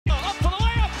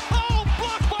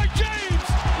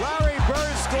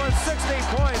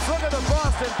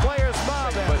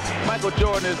Michael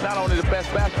Jordan is not only the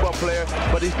best basketball player,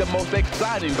 but he's the most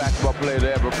exciting basketball player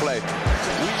to ever play.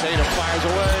 Tatum fires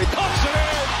away, pumps it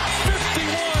in,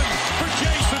 51 for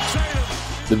Jayson Tatum.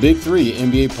 The Big Three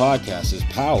NBA podcast is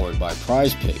powered by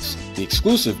Prize Picks, the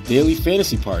exclusive daily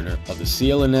fantasy partner of the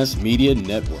CLNS Media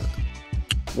Network.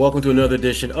 Welcome to another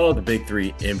edition of the Big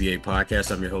Three NBA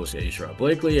podcast. I'm your host, Sherrod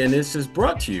Blakely, and this is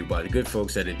brought to you by the good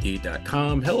folks at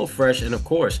Indeed.com, HelloFresh, and of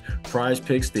course, Prize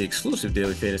Picks, the exclusive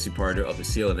daily fantasy partner of the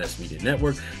CLNS Media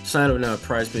Network. Sign up now at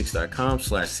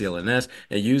prizepicks.com/CLNS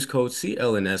and use code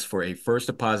CLNS for a first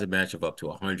deposit match of up to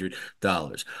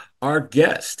 $100. Our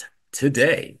guest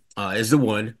today is the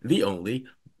one, the only,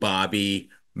 Bobby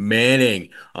Manning.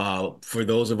 For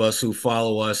those of us who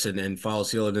follow us and follow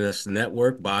CLNS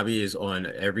Network, Bobby is on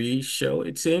every show,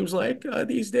 it seems like,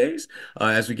 these days,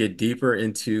 as we get deeper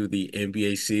into the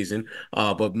NBA season,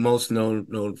 but most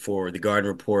known for the Garden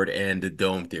Report and the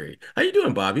Dome Theory. How you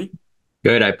doing, Bobby?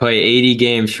 Good. I play 80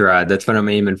 games, Sherrod. That's what I'm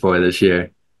aiming for this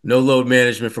year. No load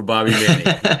management for Bobby Manning.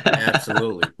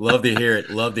 Absolutely. Love to hear it.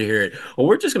 Love to hear it. Well,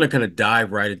 we're just going to kind of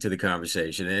dive right into the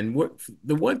conversation. And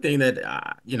the one thing that,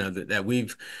 that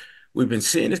we've been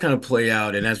seeing this kind of play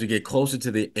out, and as we get closer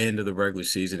to the end of the regular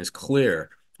season, it's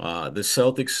clear the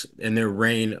Celtics and their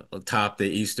reign atop the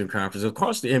Eastern Conference,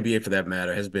 across the NBA for that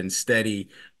matter, has been steady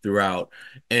throughout.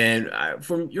 And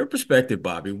from your perspective,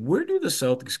 Bobby, where do the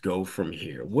Celtics go from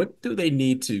here? What do they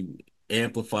need to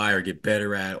amplify or get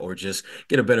better at, or just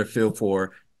get a better feel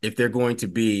for if they're going to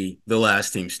be the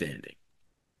last team standing?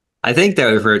 I think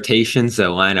the rotations, the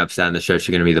lineups down the stretch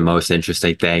are going to be the most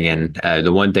interesting thing. And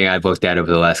the one thing I've looked at over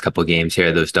the last couple of games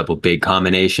here, those double big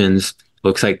combinations,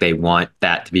 looks like they want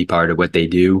that to be part of what they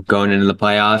do going into the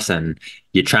playoffs. And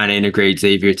you're trying to integrate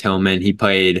Xavier Tillman. He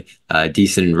played a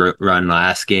decent run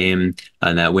last game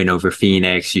on that win over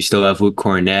Phoenix. You still have Luke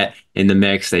Cornett in the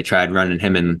mix. They tried running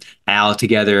him and Al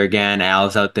together again.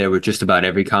 Al's out there with just about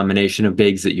every combination of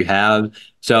bigs that you have.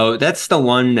 So that's the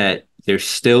one that they're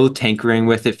still tinkering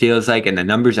with, it feels like, and the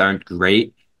numbers aren't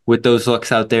great with those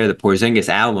looks out there. The Porzingis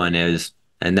Al one is,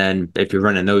 and then if you're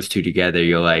running those two together,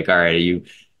 you're like, all right, are you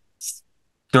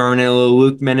throwing in a little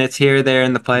Luke minutes here, there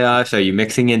in the playoffs? Are you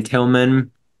mixing in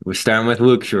Tillman? We're starting with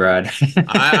Luke, Sherrod.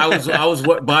 I was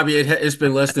what, Bobby? It's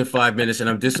been less than 5 minutes, and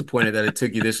I'm disappointed that it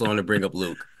took you this long to bring up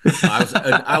Luke.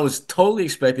 I was totally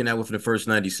expecting that within the first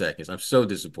 90 seconds. I'm so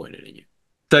disappointed in you.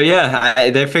 So, yeah,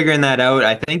 they're figuring that out.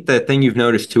 I think the thing you've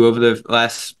noticed, too, over the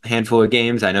last handful of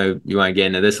games, I know you want to get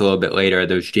into this a little bit later, are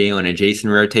those Jaylen and Jayson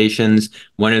rotations.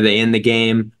 When are they in the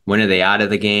game? When are they out of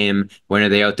the game? When are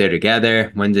they out there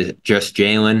together? When is it just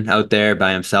Jaylen out there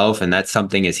by himself? And that's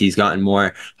something, as he's gotten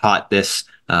more hot this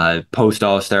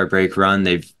post-All-Star break run,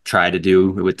 they've tried to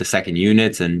do with the second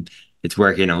units, and it's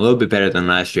working a little bit better than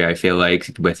last year, I feel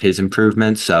like, with his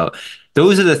improvements. So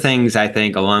those are the things, I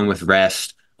think, along with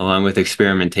rest, along with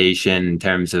experimentation in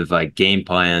terms of like game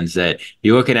plans, that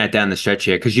you're looking at down the stretch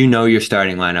here, because you know your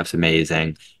starting lineup's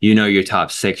amazing. You know your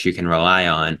top six you can rely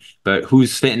on, but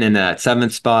who's fitting into that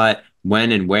seventh spot,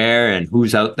 when and where, and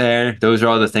who's out there? Those are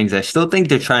all the things I still think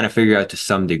they're trying to figure out to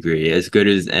some degree, as good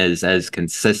as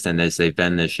consistent as they've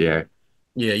been this year.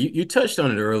 Yeah, you touched on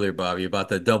it earlier, Bobby, about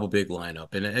the double big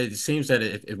lineup. And it seems that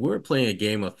if we're playing a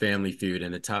game of Family Feud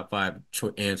and the top five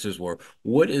answers were,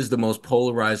 what is the most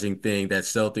polarizing thing that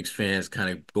Celtics fans kind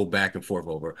of go back and forth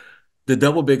over? The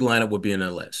double big lineup would be in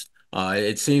the list.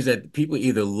 It seems that people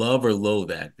either love or loathe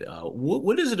that.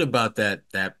 What is it about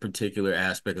that particular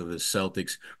aspect of the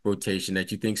Celtics rotation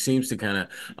that you think seems to kind of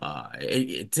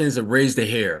it tends to raise the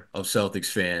hair of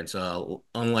Celtics fans,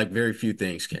 unlike very few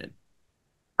things can?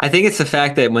 I think it's the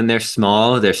fact that when they're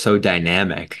small, they're so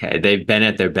dynamic. They've been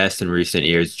at their best in recent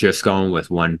years, just going with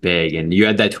one big. And you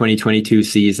had that 2022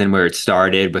 season where it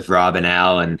started with Rob and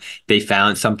Al, and they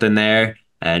found something there,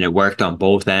 and it worked on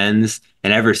both ends.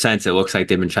 And ever since, it looks like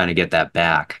they've been trying to get that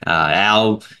back.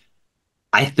 Al,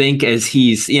 I think, as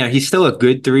he's still a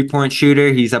good three-point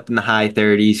shooter. He's up in the high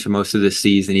 30s for most of the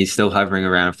season. He's still hovering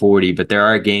around 40, but there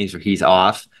are games where he's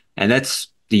off, and that's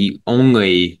the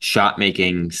only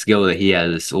shot-making skill that he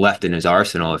has left in his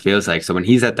arsenal, it feels like. So when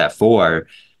he's at that four,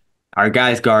 our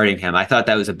guys guarding him, I thought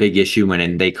that was a big issue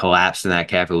when they collapsed in that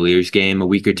Cavaliers game a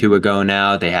week or two ago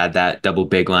now. They had that double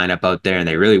big lineup out there, and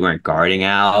they really weren't guarding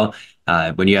Al.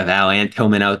 When you have Al and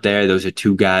Tillman out there, those are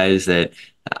two guys that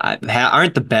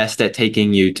aren't the best at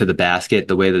taking you to the basket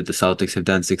the way that the Celtics have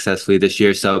done successfully this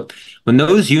year. So when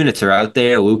those units are out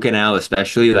there, Luke and Al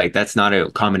especially, like, that's not a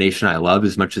combination I love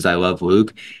as much as I love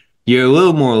Luke. You're a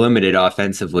little more limited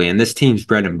offensively, and this team's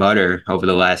bread and butter over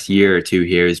the last year or two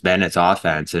here has been its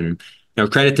offense. And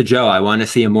credit to Joe. I want to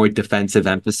see a more defensive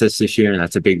emphasis this year, and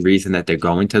that's a big reason that they're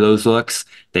going to those looks.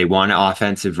 They want an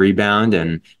offensive rebound,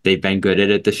 and they've been good at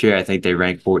it this year. I think they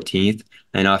ranked 14th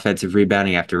in offensive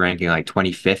rebounding after ranking like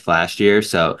 25th last year.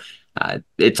 So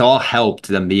it's all helped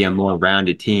them be a more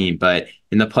rounded team. But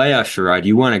in the playoffs, Sherrod,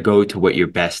 you want to go to what you're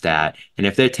best at. And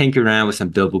if they're tinkering around with some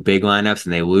double big lineups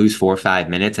and they lose 4 or 5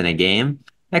 minutes in a game,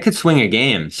 that could swing a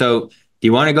game. So do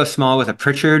you want to go small with a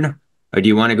Pritchard, or do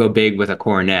you want to go big with a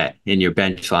Cornet in your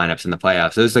bench lineups in the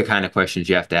playoffs? Those are the kind of questions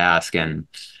you have to ask. And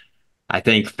I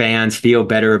think fans feel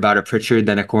better about a Pritchard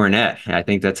than a Cornet. I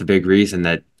think that's a big reason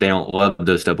that they don't love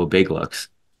those double big looks.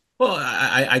 Well,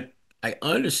 I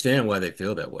understand why they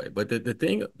feel that way, but the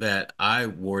thing that I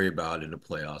worry about in the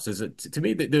playoffs is that to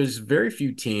me that there's very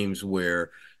few teams where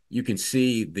you can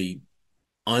see the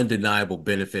undeniable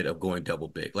benefit of going double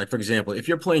big. Like, for example, if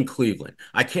you're playing Cleveland,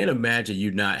 I can't imagine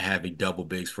you not having double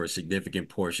bigs for a significant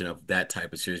portion of that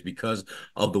type of series because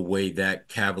of the way that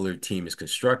Cavalier team is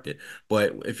constructed.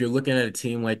 But if you're looking at a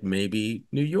team like maybe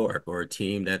New York, or a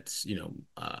team that's,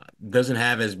 doesn't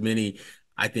have as many,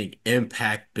 I think,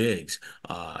 impact bigs,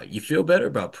 you feel better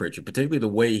about Pritchard, particularly the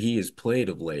way he has played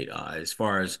of late, as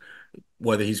far as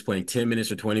whether he's playing 10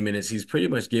 minutes or 20 minutes, he's pretty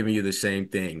much giving you the same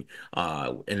thing.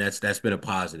 And that's been a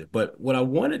positive. But what I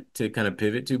wanted to kind of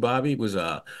pivot to, Bobby, was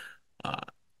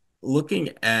looking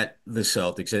at the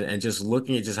Celtics and just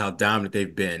looking at just how dominant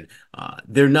they've been.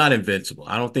 They're not invincible.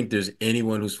 I don't think there's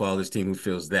anyone who's followed this team who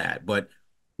feels that. But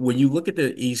when you look at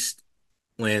the East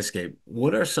landscape,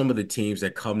 what are some of the teams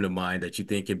that come to mind that you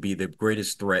think can be the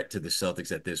greatest threat to the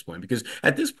Celtics at this point? Because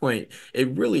at this point,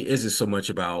 it really isn't so much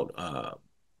about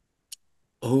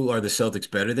who are the Celtics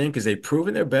better than, because they've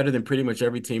proven they're better than pretty much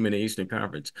every team in the Eastern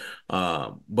Conference.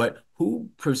 But who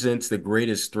presents the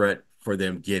greatest threat for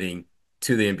them getting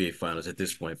to the NBA Finals at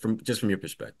this point, from your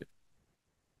perspective?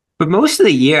 But most of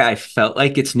the year, I felt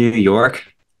like it's New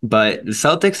York, but the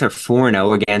Celtics are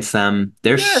 4-0 against them.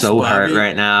 They're Yes, so hurt Bobby.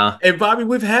 right now. And Bobby,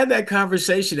 we've had that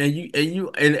conversation,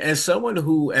 and as someone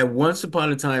who at once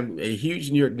upon a time a huge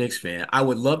New York Knicks fan, I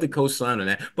would love to co-sign on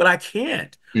that, but I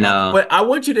can't. No. But I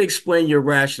want you to explain your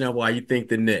rationale why you think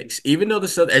the Knicks, even though the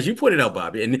Celtics, as you pointed out,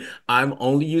 Bobby, and I'm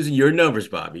only using your numbers,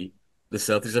 Bobby, the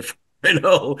Celtics are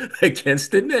 4-0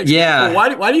 against the Knicks. Yeah.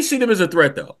 But why do you see them as a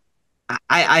threat, though?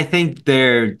 I think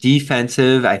they're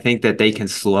defensive. I think that they can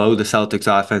slow the Celtics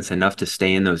offense enough to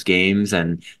stay in those games,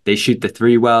 and they shoot the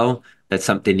three well. That's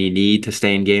something you need to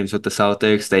stay in games with the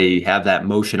Celtics. They have that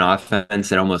motion offense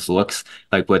that almost looks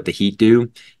like what the Heat do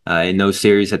in those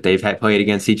series that they've had played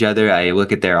against each other. I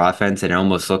look at their offense and it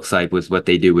almost looks like with what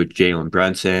they do with Jaylen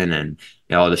Brunson and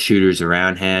all the shooters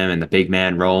around him and the big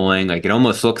man rolling. Like, it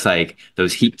almost looks like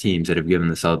those Heat teams that have given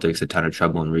the Celtics a ton of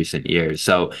trouble in recent years.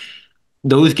 So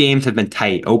those games have been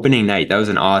tight. Opening night, that was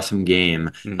an awesome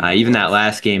game. Even that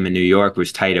last game in New York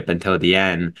was tight up until the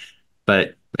end.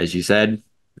 But as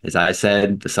I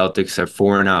said, the Celtics are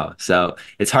 4-0. So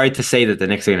it's hard to say that the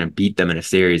Knicks are going to beat them in a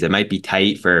series. It might be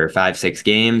tight for 5, 6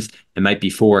 games. It might be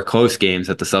 4 close games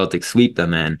that the Celtics sweep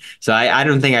them in. So I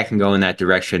don't think I can go in that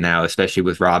direction now, especially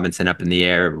with Robinson up in the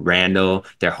air. Randall,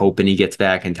 they're hoping he gets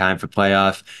back in time for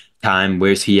playoff time.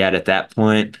 Where's he at that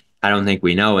point? I don't think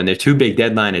we know. And they're 2 big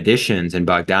deadline additions in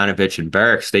Bogdanovich and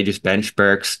Burks. They just benched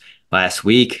Burks last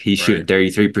week. He's shooting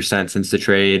 33% since the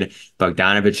trade.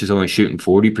 Bogdanovich is only shooting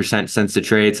 40% since the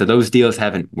trade. So those deals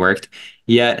haven't worked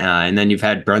yet. And then you've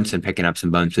had Brunson picking up some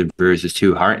bumps and bruises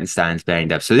too. Hartenstein's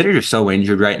banged up. So they're just so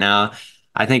injured right now.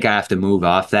 I think I have to move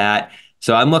off that.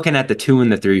 So I'm looking at the 2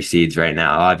 and the 3 seeds right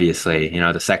now, obviously,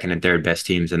 the second and third best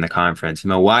teams in the conference.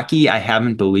 Milwaukee, I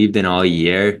haven't believed in all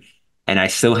year. And I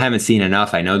still haven't seen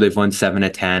enough. I know they've won 7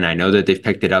 of 10. I know that they've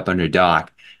picked it up under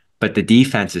Doc, but the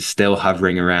defense is still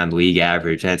hovering around league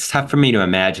average. And it's tough for me to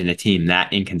imagine a team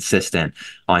that inconsistent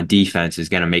on defense is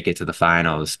going to make it to the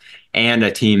finals. And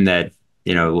a team that,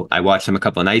 I watched them a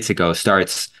couple of nights ago,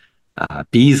 starts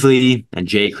Beasley and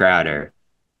Jay Crowder,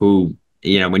 who,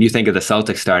 when you think of the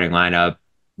Celtics starting lineup,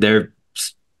 their,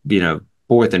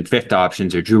 fourth and fifth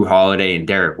options are Drew Holiday and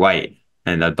Derek White.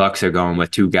 And the Bucks are going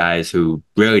with 2 guys who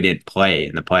really didn't play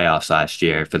in the playoffs last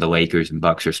year for the Lakers and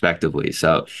Bucks respectively.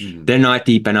 So they're not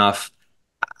deep enough.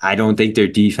 I don't think their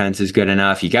defense is good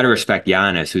enough. You got to respect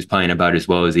Giannis, who's playing about as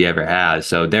well as he ever has.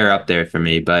 So they're up there for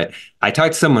me. But I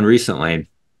talked to someone recently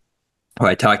who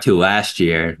I talked to last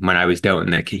year when I was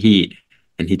doubting the Heat,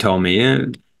 and he told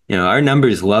me, our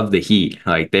numbers love the Heat.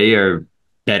 Like, they are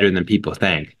better than people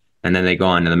think. And then they go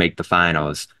on to make the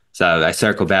finals. So I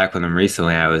circled back with him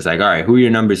recently. I was like, all right, who are your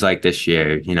numbers like this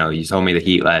year? You told me the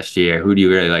Heat last year. Who do you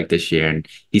really like this year? And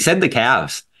he said the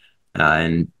Cavs.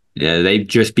 And Yeah, they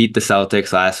just beat the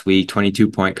Celtics last week,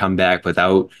 22-point comeback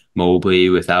without Mobley,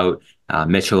 without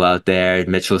Mitchell out there.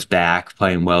 Mitchell's back,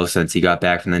 playing well since he got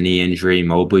back from the knee injury.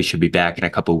 Mobley should be back in a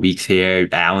couple weeks here.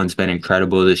 Allen's been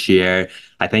incredible this year.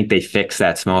 I think they fixed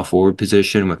that small forward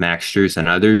position with Max Strus and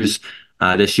others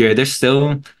this year. They're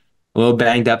still a little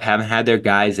banged up, haven't had their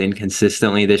guys in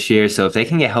consistently this year. So if they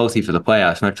can get healthy for the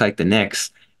playoffs, much like the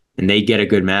Knicks, and they get a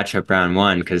good matchup round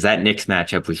one, because that Knicks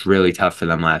matchup was really tough for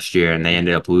them last year, and they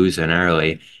ended up losing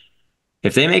early.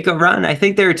 If they make a run, I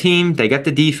think they're a team. They got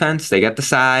the defense, they got the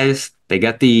size, they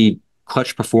got the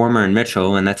clutch performer in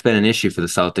Mitchell, and that's been an issue for the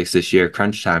Celtics this year,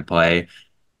 crunch time play.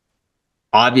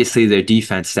 Obviously, their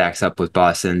defense stacks up with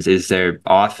Boston's. Is their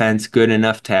offense good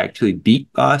enough to actually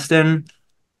beat Boston?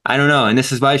 I don't know. And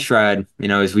this is why, Sherrod,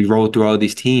 as we roll through all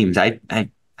these teams, I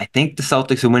think the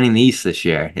Celtics are winning the East this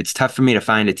year. It's tough for me to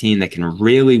find a team that can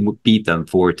really beat them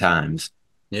 4 times.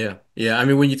 Yeah. Yeah. I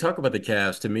mean, when you talk about the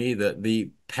Cavs, to me,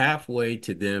 the pathway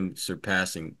to them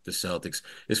surpassing the Celtics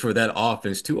is for that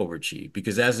offense to overachieve,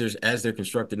 because as they're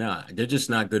constructed now, they're just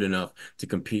not good enough to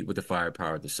compete with the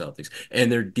firepower of the Celtics.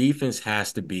 And their defense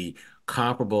has to be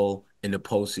comparable in the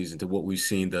postseason to what we've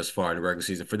seen thus far in the regular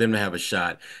season for them to have a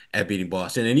shot at beating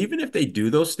Boston. And even if they do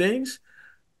those things,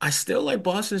 I still like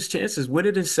Boston's chances. Win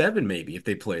it in 7, maybe, if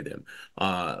they play them.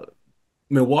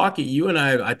 Milwaukee, you and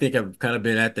I think have kind of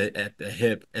been at the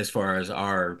hip as far as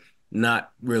our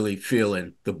not really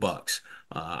feeling the Bucks.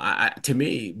 To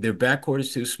me, their backcourt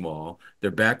is too small.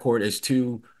 Their backcourt is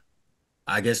too,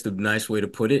 I guess the nice way to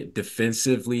put it,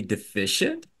 defensively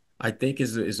deficient, I think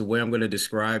is the way I'm going to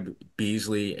describe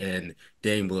Beasley and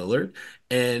Dame Lillard.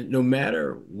 And no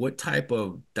matter what type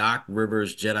of Doc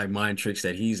Rivers Jedi mind tricks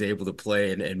that he's able to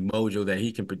play and mojo that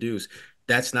he can produce,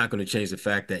 that's not going to change the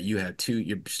fact that your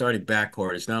starting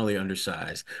backcourt is not only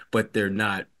undersized, but they're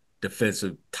not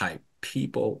defensive type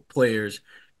players.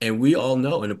 And we all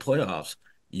know in the playoffs,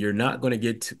 you're not going to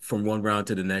get from one round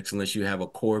to the next unless you have a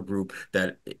core group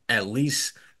that at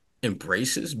least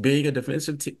embraces being a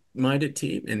defensive-minded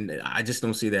team, and I just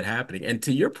don't see that happening. And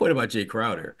to your point about Jay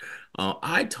Crowder,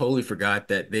 I totally forgot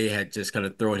that they had just kind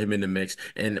of thrown him in the mix.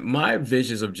 And my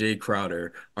visions of Jay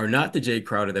Crowder are not the Jay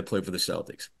Crowder that played for the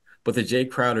Celtics, but the Jay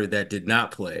Crowder that did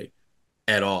not play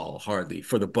at all, hardly,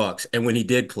 for the Bucks. And when he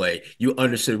did play, you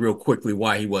understood real quickly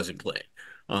why he wasn't playing.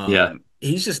 Yeah.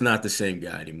 He's just not the same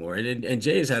guy anymore. And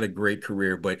Jay has had a great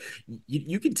career, but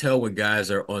you can tell when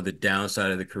guys are on the downside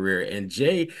of the career. And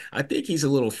Jay, I think he's a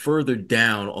little further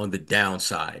down on the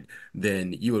downside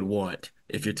than you would want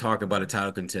if you're talking about a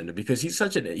title contender, because he's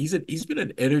been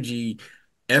an energy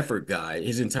effort guy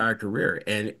his entire career.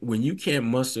 And when you can't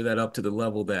muster that up to the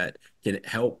level that can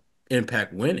help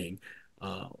impact winning,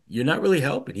 you're not really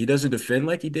helping. He doesn't defend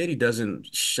like he did. He doesn't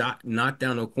knock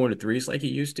down no corner threes like he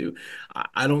used to.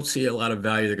 I don't see a lot of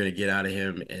value they're going to get out of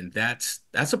him, and that's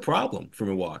a problem for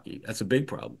Milwaukee. That's a big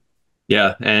problem.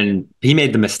 Yeah, and he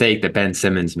made the mistake that Ben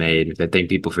Simmons made. I think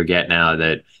people forget now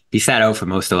that he sat out for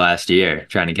most of last year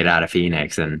trying to get out of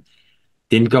Phoenix, and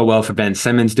didn't go well for Ben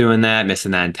Simmons doing that,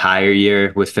 missing that entire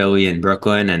year with Philly and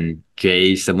Brooklyn. And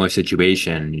Jay, similar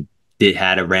situation.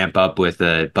 Had to ramp up with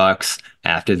the Bucks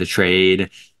after the trade.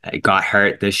 Got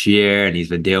hurt this year, and he's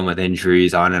been dealing with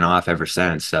injuries on and off ever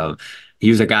since. So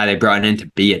he was a guy they brought in to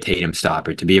be a Tatum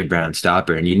stopper, to be a Brown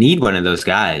stopper. And you need one of those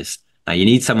guys. You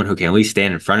need someone who can at least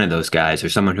stand in front of those guys, or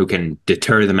someone who can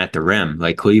deter them at the rim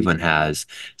like Cleveland has.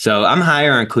 So I'm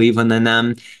higher on Cleveland than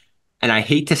them. And I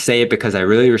hate to say it because I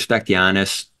really respect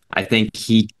Giannis. I think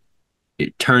he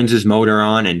turns his motor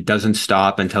on and doesn't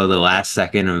stop until the last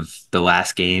second of the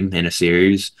last game in a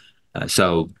series.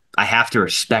 So I have to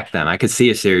respect them. I could see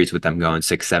a series with them going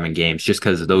 6-7 games just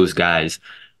because of those guys.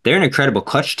 They're an incredible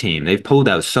clutch team. They've pulled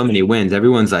out so many wins.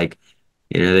 Everyone's like,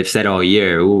 they've said all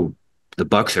year, ooh, the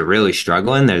Bucks are really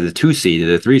struggling. They're the 2 seed,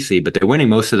 they're the 3 seed, but they're winning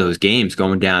most of those games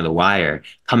going down the wire,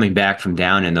 coming back from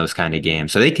down in those kind of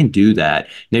games. So they can do that.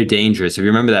 They're dangerous. If you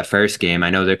remember that first game,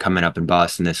 I know they're coming up in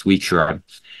Boston this week, sure.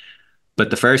 But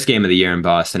the first game of the year in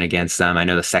Boston against them, I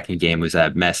know the second game was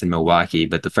a mess in Milwaukee,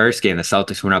 but the first game, the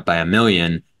Celtics went up by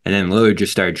 1,000,000, and then Lillard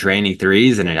just started draining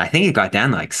threes, and I think it got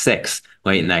down to like 6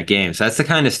 late in that game. So that's the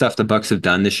kind of stuff the Bucks have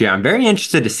done this year. I'm very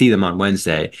interested to see them on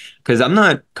Wednesday, because I'm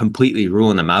not completely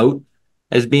ruling them out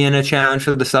as being a challenge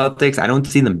for the Celtics. I don't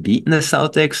see them beating the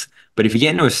Celtics, but if you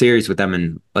get into a series with them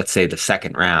in, let's say, the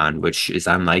second round, which is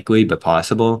unlikely but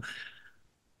possible,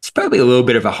 it's probably a little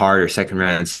bit of a harder second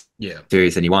round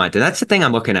series than you want. And that's the thing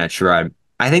I'm looking at, Sherrod.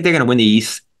 I think they're going to win the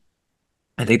East.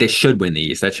 I think they should win the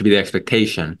East. That should be the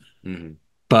expectation. Mm-hmm.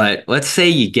 But let's say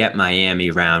you get Miami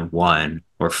round 1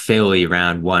 or Philly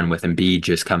round one with Embiid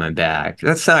just coming back.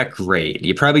 That's not great.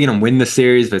 You're probably going to win the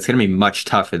series, but it's going to be much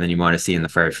tougher than you want to see in the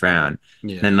first round.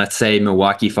 Yeah. Then let's say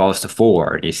Milwaukee falls to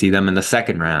 4, and you see them in the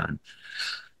second round.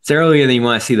 It's earlier than you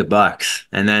want to see the Bucks.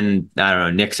 And then, I don't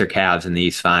know, Knicks or Cavs in the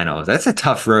East Finals. That's a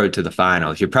tough road to the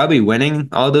finals. You're probably winning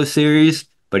all those series,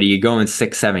 but are you going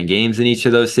 6-7 games in each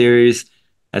of those series?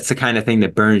 That's the kind of thing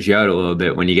that burns you out a little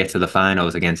bit when you get to the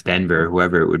finals against Denver,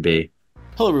 whoever it would be.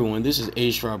 Hello everyone, this is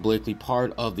Sherrod Blakely,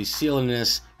 part of the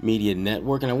CLNS Media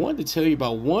Network, and I wanted to tell you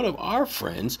about one of our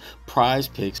friends, Prize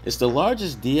Picks. It's the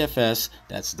largest DFS,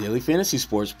 that's daily fantasy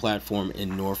sports platform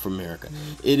in North America.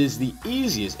 It is the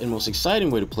easiest and most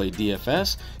exciting way to play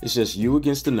DFS. It's just you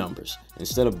against the numbers.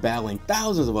 Instead of battling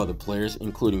thousands of other players,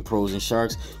 including pros and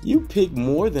sharks, you pick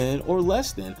more than or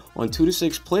less than on 2 to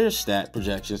 6 player stat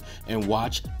projections and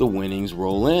watch the winnings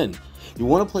roll in. You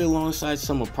want to play alongside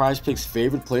some of Prize Picks'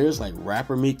 favorite players like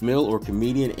rapper Meek Mill or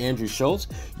comedian Andrew Schultz?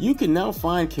 You can now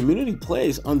find community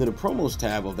plays under the promos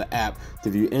tab of the app to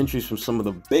view entries from some of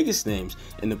the biggest names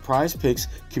in the Prize Picks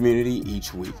community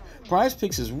each week. Prize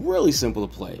Picks is really simple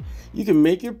to play. You can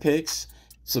make your picks,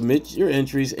 submit your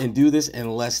entries, and do this in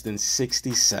less than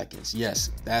 60 seconds.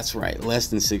 Yes, that's right, less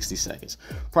than 60 seconds.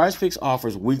 Prize Picks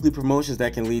offers weekly promotions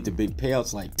that can lead to big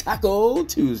payouts like Taco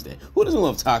Tuesday. Who doesn't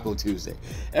love Taco Tuesday?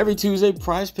 Every Tuesday,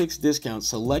 Prize Picks discounts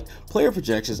select player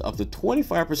projections up to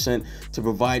 25% to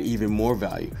provide even more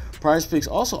value. Prize Picks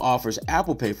also offers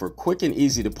Apple Pay for quick and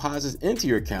easy deposits into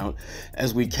your account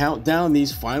as we count down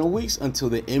these final weeks until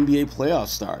the NBA playoffs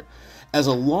start. As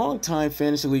a longtime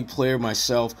fantasy league player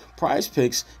myself, Prize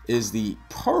Picks is the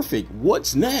perfect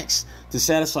what's next to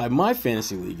satisfy my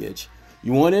fantasy league itch.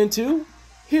 You want in too?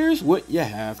 Here's what you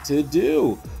have to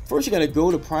do. First, you got to go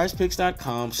to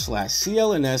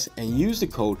prizepicks.com/CLNS and use the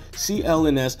code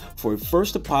CLNS for a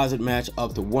first deposit match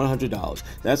up to $100.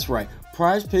 That's right,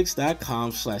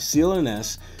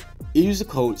 prizepicks.com/CLNS. Use the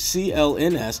code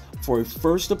CLNS for a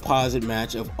first deposit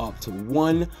match of up to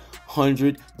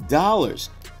 $100.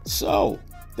 So,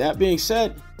 that being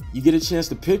said, you get a chance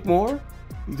to pick more,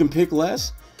 you can pick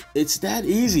less. It's that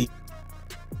easy.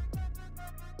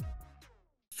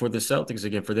 For the Celtics,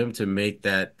 again, for them to make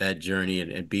that journey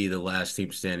and be the last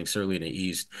team standing, certainly in the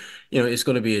East, it's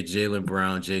going to be a Jaylen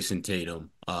Brown, Jayson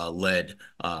Tatum led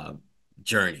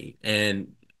journey.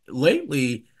 And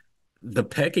lately, the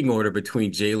pecking order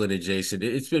between Jaylen and Jayson,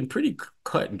 it's been pretty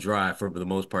cut and dry for the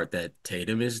most part that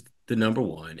Tatum is the number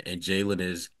one and Jaylen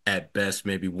is at best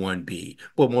maybe 1B,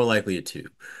 but more likely a 2.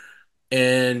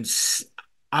 And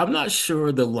I'm not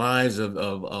sure the lines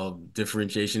of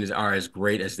differentiation are as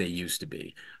great as they used to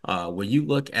be. When you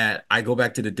look at, I go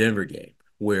back to the Denver game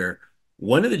where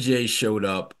one of the Jays showed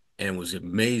up and was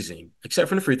amazing, except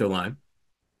from the free throw line.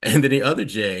 And then the other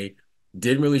Jay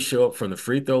didn't really show up from the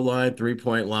free throw line,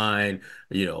 3-point line,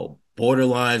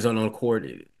 borderlines on the court.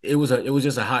 It was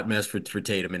just a hot mess for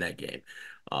Tatum in that game.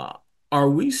 Are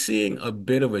we seeing a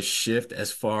bit of a shift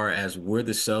as far as where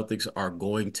the Celtics are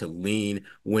going to lean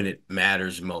when it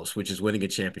matters most, which is winning a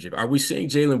championship? Are we seeing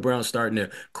Jaylen Brown starting to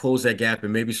close that gap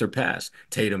and maybe surpass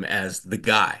Tatum as the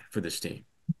guy for this team?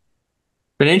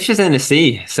 Been interesting to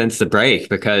see since the break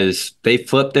because they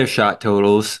flipped their shot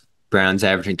totals. Brown's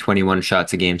averaging 21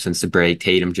 shots a game since the break.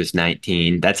 Tatum just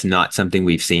 19. That's not something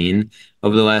we've seen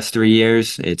over the last 3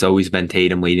 years. It's always been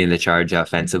Tatum leading the charge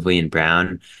offensively, and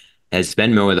Brown has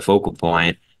been more the focal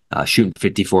point, shooting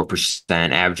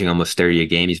 54%, averaging almost 30 a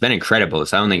game. He's been incredible,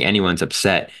 so I don't think anyone's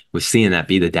upset with seeing that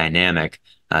be the dynamic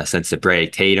since the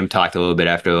break. Tatum talked a little bit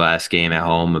after the last game at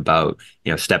home about,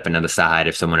 stepping to the side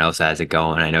if someone else has it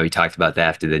going. I know he talked about that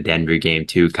after the Denver game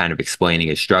too, kind of explaining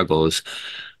his struggles.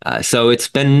 So it's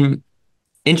been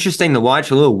interesting to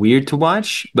watch, a little weird to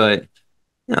watch, but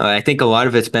I think a lot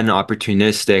of it's been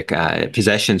opportunistic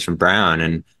possessions from Brown.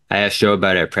 And I asked Joe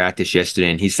about it at practice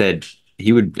yesterday, and he said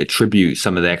he would attribute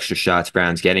some of the extra shots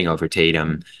Brown's getting over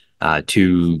Tatum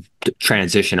to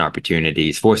transition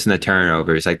opportunities, forcing the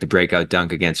turnovers, like the breakout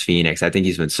dunk against Phoenix. I think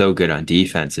he's been so good on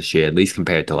defense this year, at least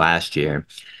compared to last year.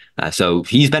 So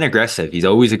he's been aggressive. He's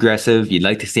always aggressive. You'd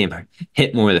like to see him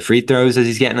hit more of the free throws as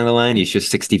he's getting to the line. He's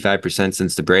just 65%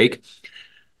 since the break.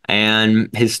 And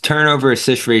his turnover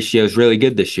assist ratio is really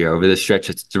good this year. Over the stretch,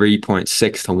 it's 3.6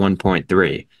 to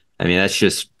 1.3. I mean,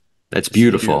 that's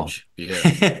beautiful. Huge.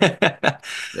 Yeah.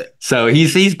 So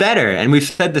he's better. And we've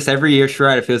said this every year,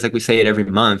 Sherrod. It feels like we say it every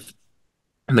month.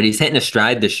 But he's hitting a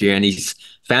stride this year, and he's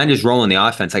found his role in the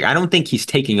offense. Like, I don't think he's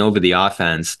taking over the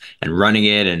offense and running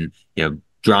it and,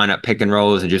 drawing up pick and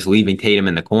rolls and just leaving Tatum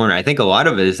in the corner. I think a lot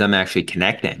of it is them actually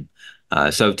connecting.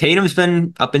 So Tatum's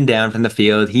been up and down from the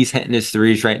field. He's hitting his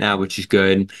threes right now, which is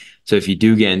good. So if you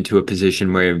do get into a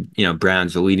position where,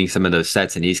 Browns are leading some of those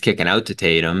sets and he's kicking out to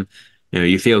Tatum,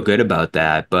 you feel good about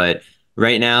that. But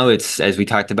right now, it's, as we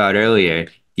talked about earlier,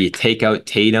 you take out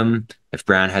Tatum if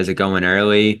Brown has it going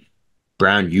early.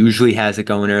 Brown usually has it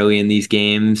going early in these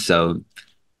games. So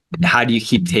how do you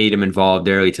keep Tatum involved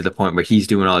early to the point where he's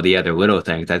doing all the other little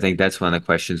things? I think that's one of the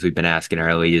questions we've been asking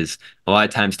early is a lot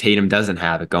of times Tatum doesn't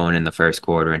have it going in the first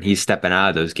quarter and he's stepping out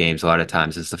of those games a lot of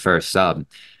times as the first sub.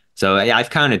 So I've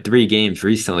counted 3 games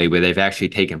recently where they've actually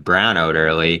taken Brown out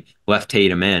early, left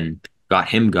Tatum in, got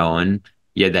him going.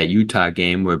 You had that Utah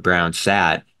game where Brown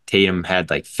sat. Tatum had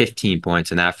like 15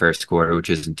 points in that first quarter, which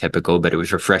isn't typical, but it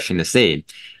was refreshing to see.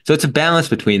 So it's a balance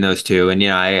between those two. And,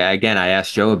 I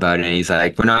asked Joe about it, and he's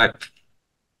like, we're not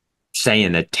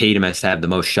saying that Tatum has to have the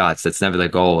most shots. That's never the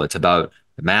goal. It's about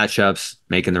the matchups,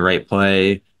 making the right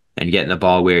play, and getting the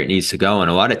ball where it needs to go.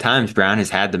 And a lot of times Brown has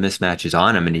had the mismatches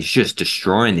on him, and he's just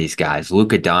destroying these guys.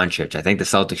 Luka Doncic, I think the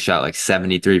Celtics shot like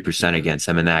 73% against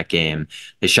him in that game.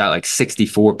 They shot like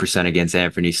 64% against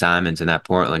Anthony Simons in that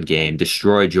Portland game,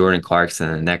 destroyed Jordan Clarkson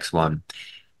in the next one.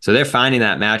 So they're finding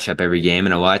that matchup every game,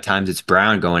 and a lot of times it's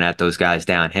Brown going at those guys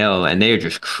downhill, and they are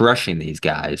just crushing these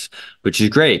guys, which is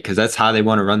great because that's how they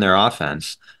want to run their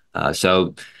offense.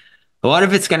 So a lot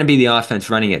of it's going to be the offense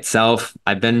running itself.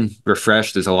 I've been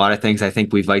refreshed. There's a lot of things I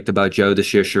think we've liked about Joe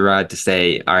this year, Sherrod, to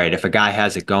say, all right, if a guy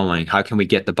has it going, how can we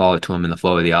get the ball to him in the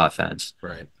flow of the offense?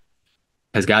 Right.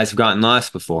 Because guys have gotten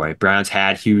lost before. Browns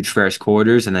had huge first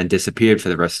quarters and then disappeared for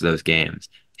the rest of those games.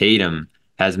 Tatum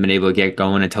hasn't been able to get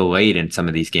going until late in some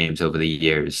of these games over the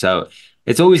years. So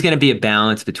it's always going to be a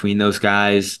balance between those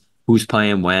guys. Who's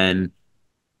playing when?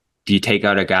 Do you take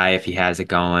out a guy if he has it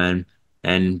going?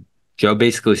 And Joe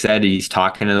basically said he's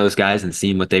talking to those guys and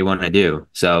seeing what they want to do.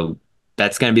 So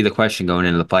that's going to be the question going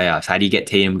into the playoffs. How do you get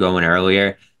Tatum going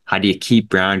earlier? How do you keep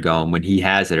Brown going when he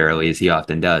has it early, as he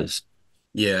often does?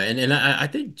 Yeah, and I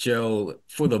think Joe,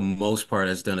 for the most part,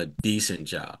 has done a decent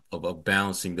job of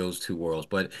balancing those two worlds.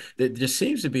 But there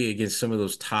seems to be against some of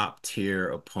those top tier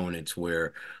opponents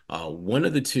where one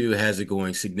of the two has it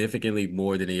going significantly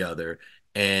more than the other.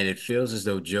 And it feels as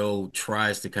though Joe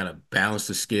tries to kind of balance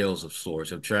the scales of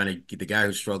sorts of trying to get the guy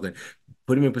who's struggling,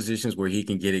 put him in positions where he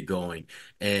can get it going.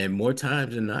 And more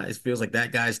times than not, it feels like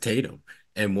that guy's Tatum.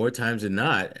 And more times than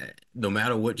not, no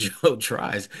matter what Joe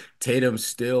tries, Tatum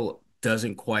still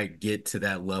doesn't quite get to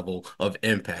that level of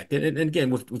impact. And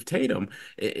again, with Tatum,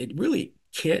 it really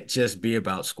can't just be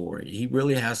about scoring. He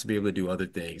really has to be able to do other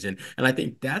things. And I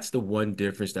think that's the one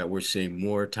difference that we're seeing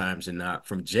more times than not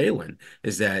from Jaylen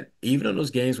is that even on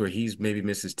those games where he's maybe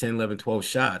misses 10, 11, 12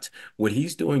 shots, what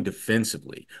he's doing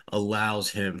defensively allows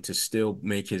him to still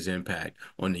make his impact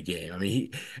on the game. I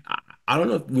mean, I don't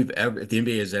know if the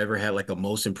NBA has ever had like a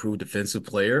most improved defensive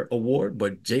player award,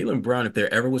 but Jaylen Brown, if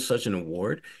there ever was such an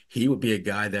award, he would be a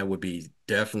guy that would be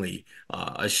definitely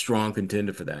a strong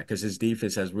contender for that because his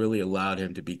defense has really allowed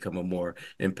him to become a more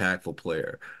impactful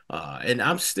player. And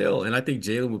I think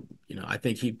Jaylen would, I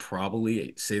think he'd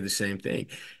probably say the same thing.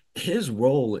 His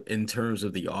role in terms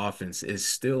of the offense is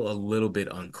still a little bit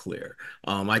unclear.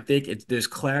 I think there's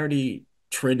clarity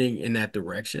trending in that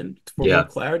direction for more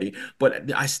clarity,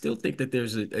 but I still think that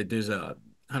there's a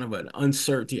kind of an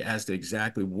uncertainty as to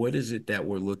exactly what is it that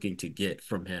we're looking to get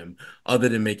from him other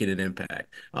than making an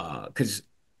impact. Because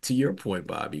to your point,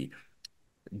 Bobby,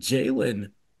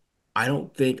 Jaylen, I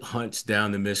don't think hunts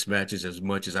down the mismatches as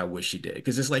much as I wish he did.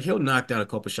 Because it's like he'll knock down a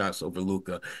couple shots over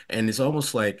Luka, and it's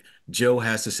almost like Joe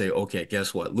has to say, okay,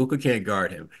 guess what? Luka can't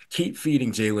guard him. Keep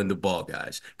feeding Jaylen the ball,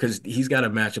 guys, because he's got a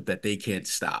matchup that they can't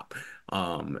stop.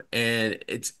 And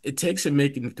it takes him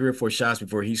making 3 or 4 shots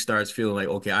before he starts feeling like,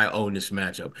 okay, I own this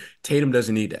matchup. Tatum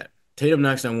doesn't need that. Tatum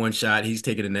knocks down one shot, he's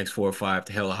taking the next 4 or 5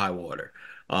 to hell or high water.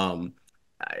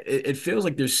 It feels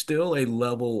like there's still a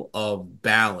level of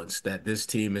balance that this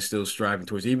team is still striving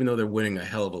towards, even though they're winning a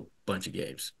hell of a bunch of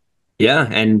games. Yeah,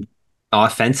 and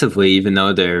offensively, even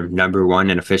though they're number one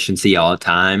in efficiency all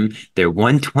time, they're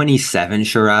 127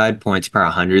 Sherrod points per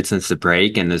 100 since the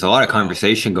break, and there's a lot of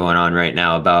conversation going on right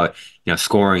now about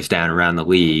scoring's down around the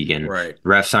league, and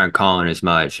refs aren't calling as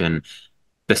much, and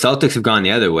the Celtics have gone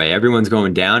the other way. Everyone's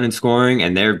going down in scoring,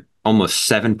 and they're almost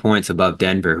 7 points above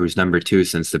Denver, who's number 2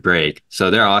 since the break.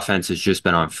 So their offense has just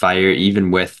been on fire,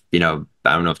 even with, I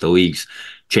don't know if the league's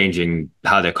changing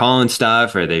how they're calling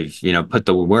stuff or they've, put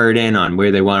the word in on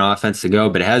where they want offense to go,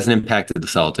 but it hasn't impacted the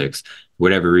Celtics for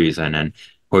whatever reason. And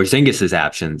Porzingis'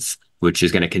 absence, which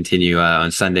is going to continue on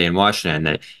Sunday in Washington,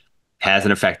 that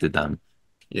hasn't affected them.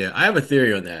 Yeah, I have a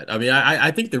theory on that. I mean,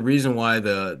 I think the reason why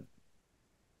the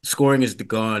scoring has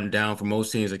gone down for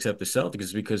most teams except the Celtics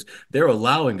is because they're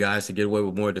allowing guys to get away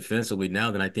with more defensively now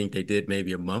than I think they did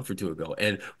maybe a month or two ago.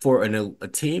 And for a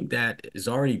team that is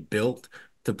already built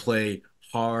to play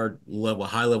high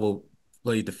level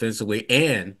play defensively,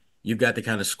 and you've got the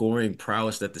kind of scoring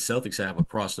prowess that the Celtics have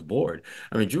across the board.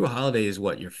 I mean, Drew Holiday is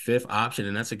what, your fifth option,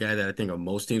 and that's a guy that I think on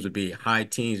most teams would be high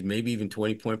teens, maybe even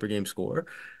 20-point per game scorer.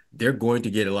 They're going to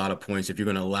get a lot of points if you're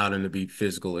going to allow them to be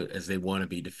physical as they want to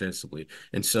be defensively.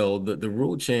 And so the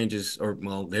rule changes, or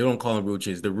well, they don't call them rule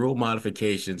changes, the rule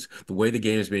modifications, the way the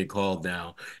game is being called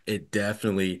now, it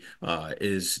definitely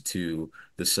is to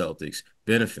the Celtics'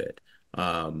 benefit.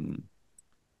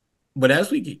 But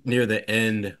as we get near the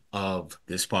end of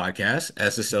this podcast,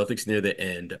 as the Celtics near the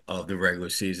end of the regular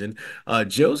season,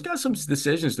 Joe's got some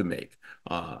decisions to make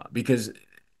because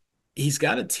he's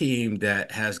got a team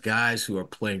that has guys who are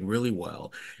playing really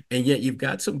well, and yet you've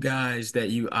got some guys that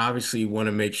you obviously want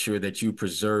to make sure that you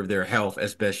preserve their health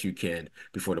as best you can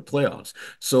before the playoffs.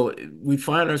 So we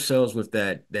find ourselves with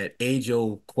that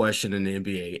age-old question in the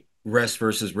NBA: rest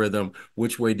versus rhythm.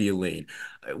 Which way do you lean?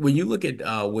 When you look at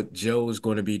what Joe is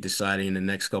going to be deciding in the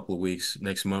next couple of weeks,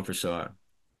 next month or so,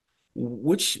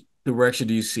 which direction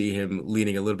do you see him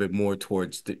leaning a little bit more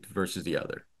towards versus the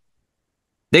other?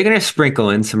 They're going to sprinkle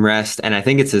in some rest, and I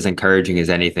think it's as encouraging as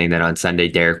anything that on Sunday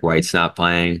Derek White's not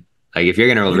playing. Like if you're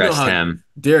going to You know rest how him,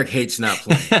 Derek hates not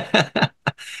playing.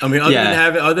 I mean,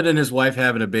 yeah, other than his wife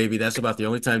having a baby, that's about the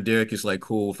only time Derek is like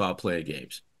cool without playing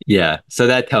games. yeah. So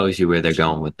that tells you where they're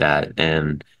going with that,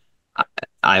 and I,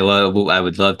 I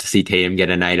would love to see Tatum get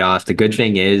a night off. The good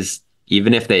thing is,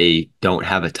 even if they don't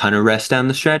have a ton of rest down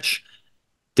the stretch,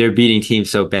 they're beating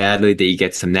teams so badly that you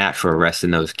get some natural rest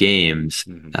in those games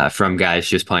Mm-hmm. from guys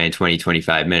just playing 20,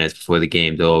 25 minutes before the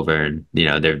game's over. And,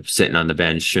 they're sitting on the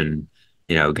bench and,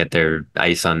 get their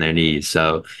ice on their knees.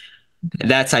 So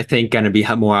that's, I think, going to be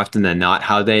more often than not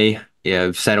how they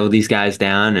settle these guys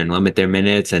down and limit their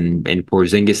minutes. And in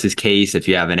Porzingis's case, if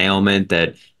you have an ailment that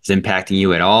is impacting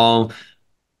you at all,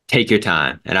 take your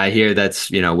time. And I hear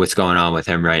that's, what's going on with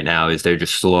him right now is they're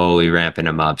just slowly ramping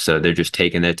him up. So they're just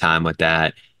taking their time with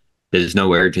that. There's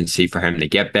no urgency for him to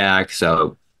get back.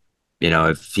 So,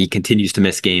 if he continues to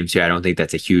miss games here, I don't think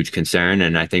that's a huge concern.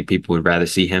 And I think people would rather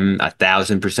see him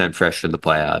 1,000% fresh for the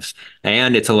playoffs.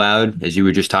 And it's allowed, as you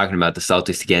were just talking about, the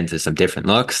Celtics to get into some different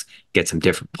looks, get some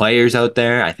different players out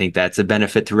there. I think that's a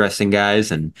benefit to resting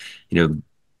guys and,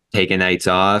 taking nights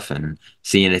off and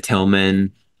seeing a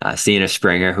Tillman, seeing a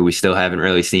Springer, who we still haven't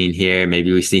really seen here.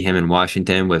 Maybe we see him in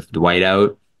Washington with Dwight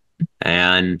out.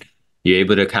 And you're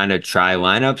able to kind of try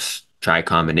lineups, try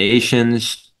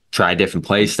combinations, try different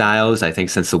play styles. I think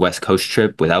since the West Coast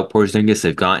trip without Porzingis,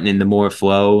 they've gotten into more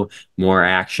flow, more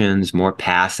actions, more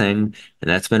passing, and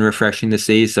that's been refreshing to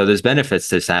see. So there's benefits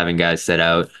to just having guys sit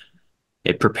out.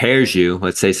 It prepares you.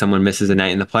 Let's say someone misses a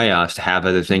night in the playoffs to have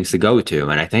other things to go to.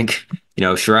 And I think,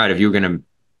 Sherrod, if you were going to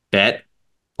bet,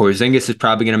 Porzingis is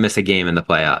probably going to miss a game in the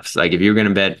playoffs. Like if you're going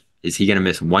to bet, is he going to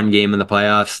miss one game in the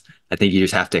playoffs? I think you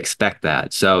just have to expect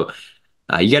that. So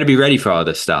you got to be ready for all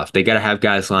this stuff. They got to have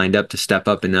guys lined up to step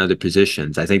up in other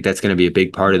positions. I think that's going to be a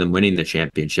big part of them winning the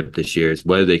championship this year is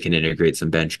whether they can integrate some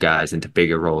bench guys into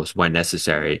bigger roles when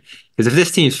necessary. Because if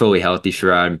this team's fully healthy,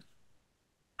 Sherrod,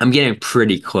 I'm getting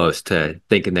pretty close to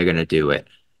thinking they're going to do it.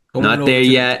 Come on Not over there to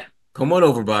the yet. Come on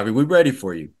over, Bobby. We're ready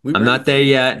for you. We're I'm ready not for there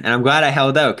you. yet. And I'm glad I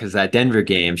held out because that Denver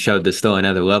game showed there's still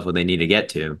another level they need to get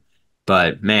to.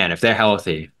 But man, if they're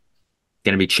healthy, it's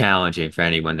going to be challenging for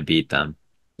anyone to beat them.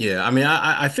 Yeah, I mean,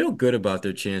 I feel good about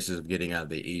their chances of getting out of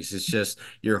the East. It's just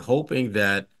you're hoping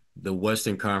that the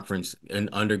Western Conference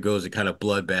undergoes a kind of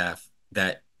bloodbath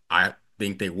that I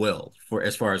think they will for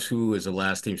as far as who is the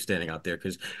last team standing out there,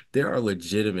 because there are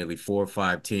legitimately 4 or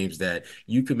 5 teams that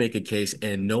you could make a case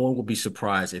and no one will be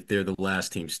surprised if they're the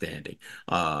last team standing,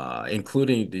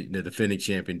 including the defending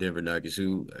champion Denver Nuggets,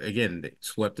 who again they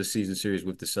swept the season series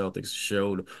with the Celtics,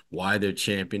 showed why they're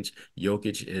champions.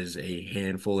 Jokic is a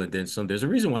handful, and then some. There's a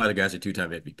reason why the guy's a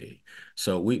 2-time MVP.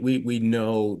 So we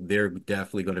know they're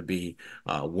definitely going to be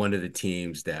one of the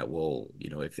teams that will,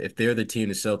 if they're the team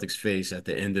the Celtics face at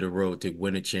the end of the road to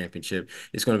win a championship,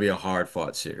 it's going to be a hard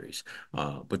fought series.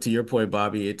 But to your point,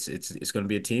 Bobby, it's going to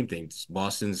be a team thing.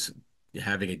 Boston's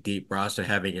having a deep roster,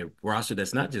 having a roster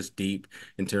that's not just deep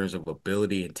in terms of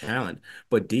ability and talent,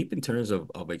 but deep in terms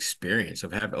of experience,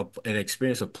 of having an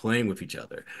experience of playing with each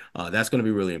other. That's going to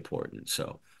be really important.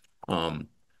 So, um,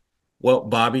 Well,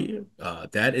 Bobby,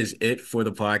 that is it for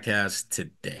the podcast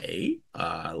today.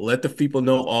 Let the people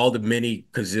know all the many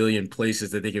gazillion places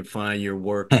that they can find your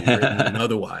work, written and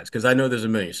otherwise, because I know there's a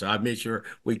million. So I've made sure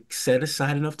we set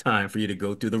aside enough time for you to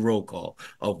go through the roll call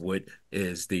of what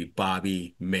is the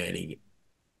Bobby Manning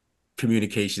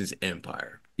Communications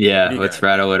Empire. Yeah, let's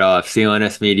rattle it off.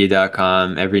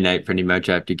 CLNSmedia.com every night, pretty much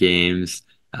after games.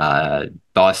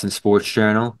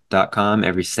 BostonSportsJournal.com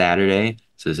every Saturday.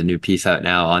 So there's a new piece out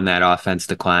now on that offense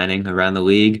declining around the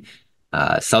league.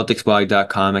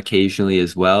 CelticsBlog.com occasionally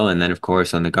as well. And then, of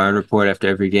course, on the Garden Report after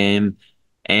every game.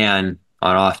 And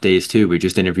on off days, too. We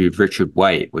just interviewed Richard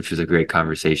White, which was a great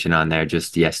conversation on there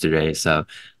just yesterday. So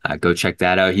go check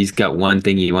that out. He's got one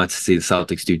thing he wants to see the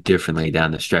Celtics do differently down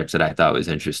the stretch that I thought was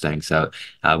interesting. So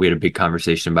we had a big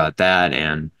conversation about that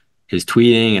and his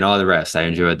tweeting and all the rest. I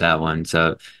enjoyed that one.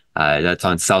 So that's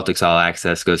on Celtics All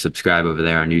Access. Go subscribe over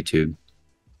there on YouTube.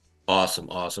 Awesome.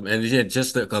 And yeah,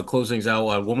 just to close things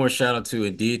out, one more shout out to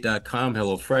Indeed.com,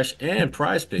 HelloFresh, and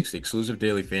Prize Picks, the exclusive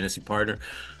daily fantasy partner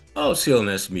of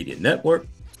CLNS Media Network.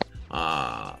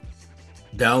 Download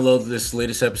this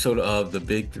latest episode of the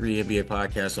Big 3 NBA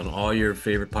podcast on all your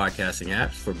favorite podcasting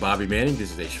apps. For Bobby Manning,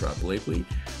 this is Sherrod Blakely.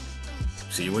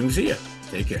 See you when we see you.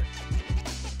 Take care.